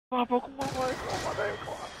on, bro, come on, come on.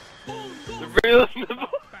 The realest nipple.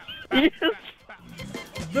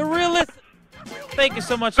 The realest. Thank you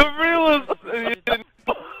so much. The realest. Are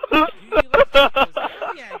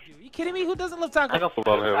you kidding me? Who doesn't love tacos? I got to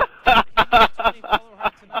love him.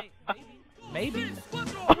 Maybe.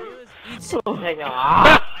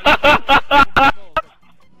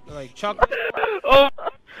 Like chocolate. Oh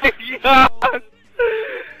my god.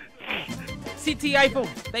 CT iPhone.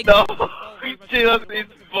 Thank you. No. JLess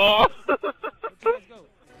needs ball.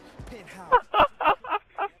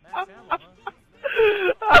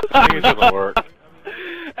 I think it doesn't work.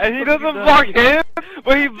 And he doesn't block him,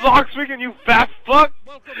 but he blocks freaking you fat fuck.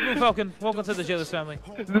 Welcome, Blue Falcon. Welcome to the JLess family.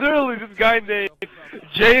 Literally, this guy named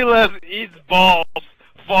JLess eats balls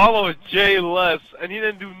follows JLess, and he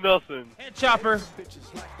didn't do nothing. Head chopper.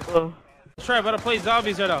 That's right, but I play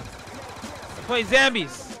zombies right now. I play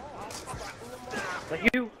zombies.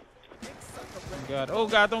 Like you. Oh god, oh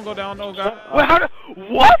god, don't go down, oh god. Wait, how did,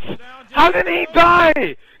 what? How did he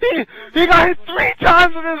die? He got hit 3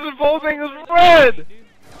 times and his whole thing is red!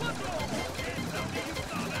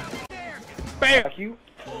 Bam!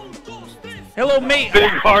 Hello, mate! Big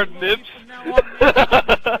hard nips.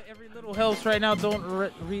 Every little helps right now, don't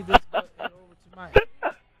read this over to my...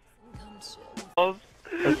 Oh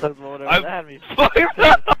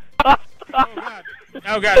god.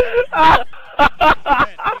 Oh god.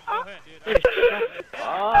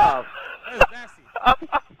 Stop. That's nasty.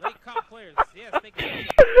 Late cop players. Yes, thank you.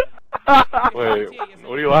 Wait,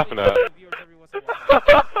 what are you laughing at?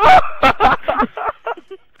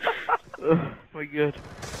 Oh my god.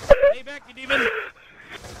 Stay back, you demon.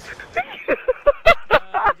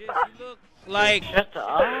 You look like... Shut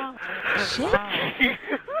up. Shit.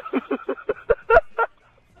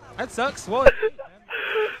 That sucks. What?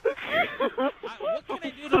 What can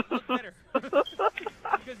I do to look better?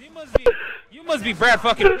 Because you must be Brad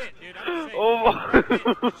fucking Pitt, dude. I'm just saying. Oh my.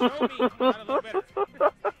 Show me how to look better.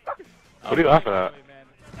 What are you laughing at?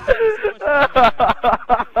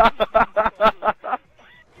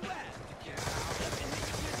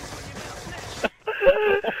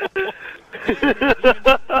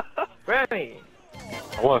 Remy.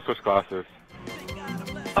 I want to switch classes.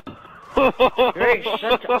 Great,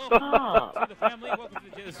 shut up. To the family, welcome to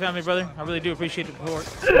the JLess family, brother. I really do appreciate the support.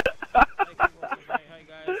 Hi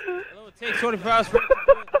guys. Hello, it takes 24 hours for it to do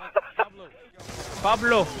it. Like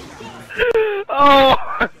Pablo. Oh!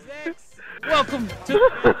 Zex, welcome to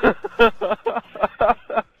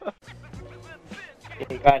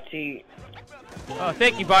You got cheat. Oh,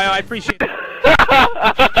 thank you, Bio. I appreciate it.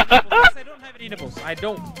 I don't have any nipples. I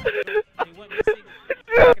don't. They went missing.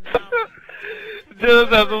 JLess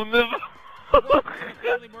has some nipples.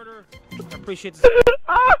 Family murder. I appreciate this.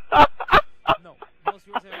 No, most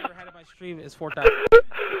viewers I've ever had in my stream is 4,000.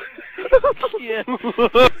 Yeah.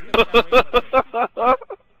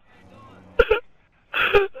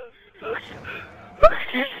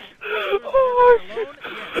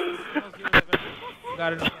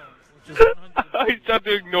 Got it. Which is 100. I tried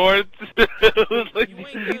to ignore it. It was like,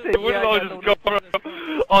 it wouldn't all just go from,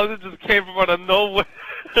 all this just came from out of nowhere.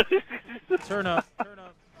 Turn up, turn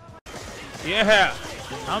up. Yeah,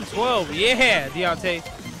 I'm 12. Yeah, Deontay.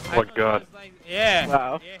 Oh my god. Like, yeah.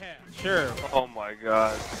 Wow. Yeah, sure. Oh my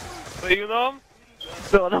god. Wait, you know him?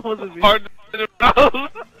 No, that wasn't me. Hard to around.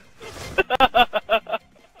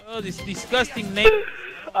 Oh, this disgusting name.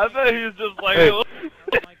 I bet he was just like, Hey.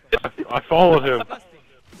 I followed him.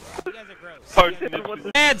 You guys are gross. hard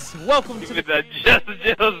to Ads, welcome to with that just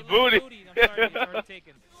JLess booty. I'm sorry, it's already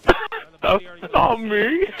taken. That's not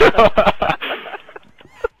me.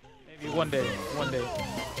 Maybe one day, one day.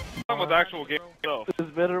 I'm with actual game though. This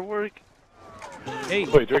better work. Hey,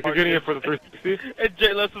 Wait, Drake, you're getting it for the 360? In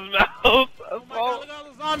JLess's mouth. That's look all. at all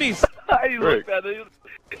the zombies. I looked at it.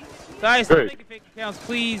 Guys, stop Great. making fake accounts,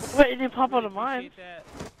 please. Wait, it didn't pop out of mine. Appreciate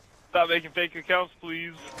that. Stop making fake accounts,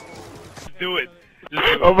 please. Do it. Just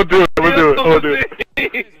I'm gonna do it, I'm gonna do it, I'm gonna do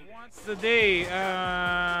it. Once a day,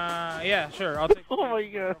 yeah, sure, I'll take. Oh my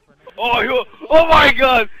god. Oh my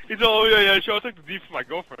god! He's all, oh yeah, sure, I'll take the D for my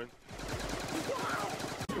girlfriend.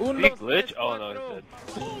 Uno, Big glitch? tres, Oh no, cuatro.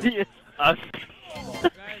 it's dead. Guys,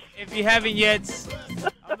 if you haven't yet,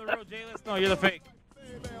 I'm the real JLess. No, you're the fake.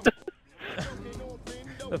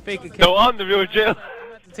 The fake account. No, I'm the real jail. I'm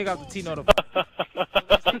gonna have to take out the T notifier.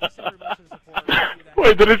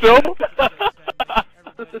 Wait, did it film?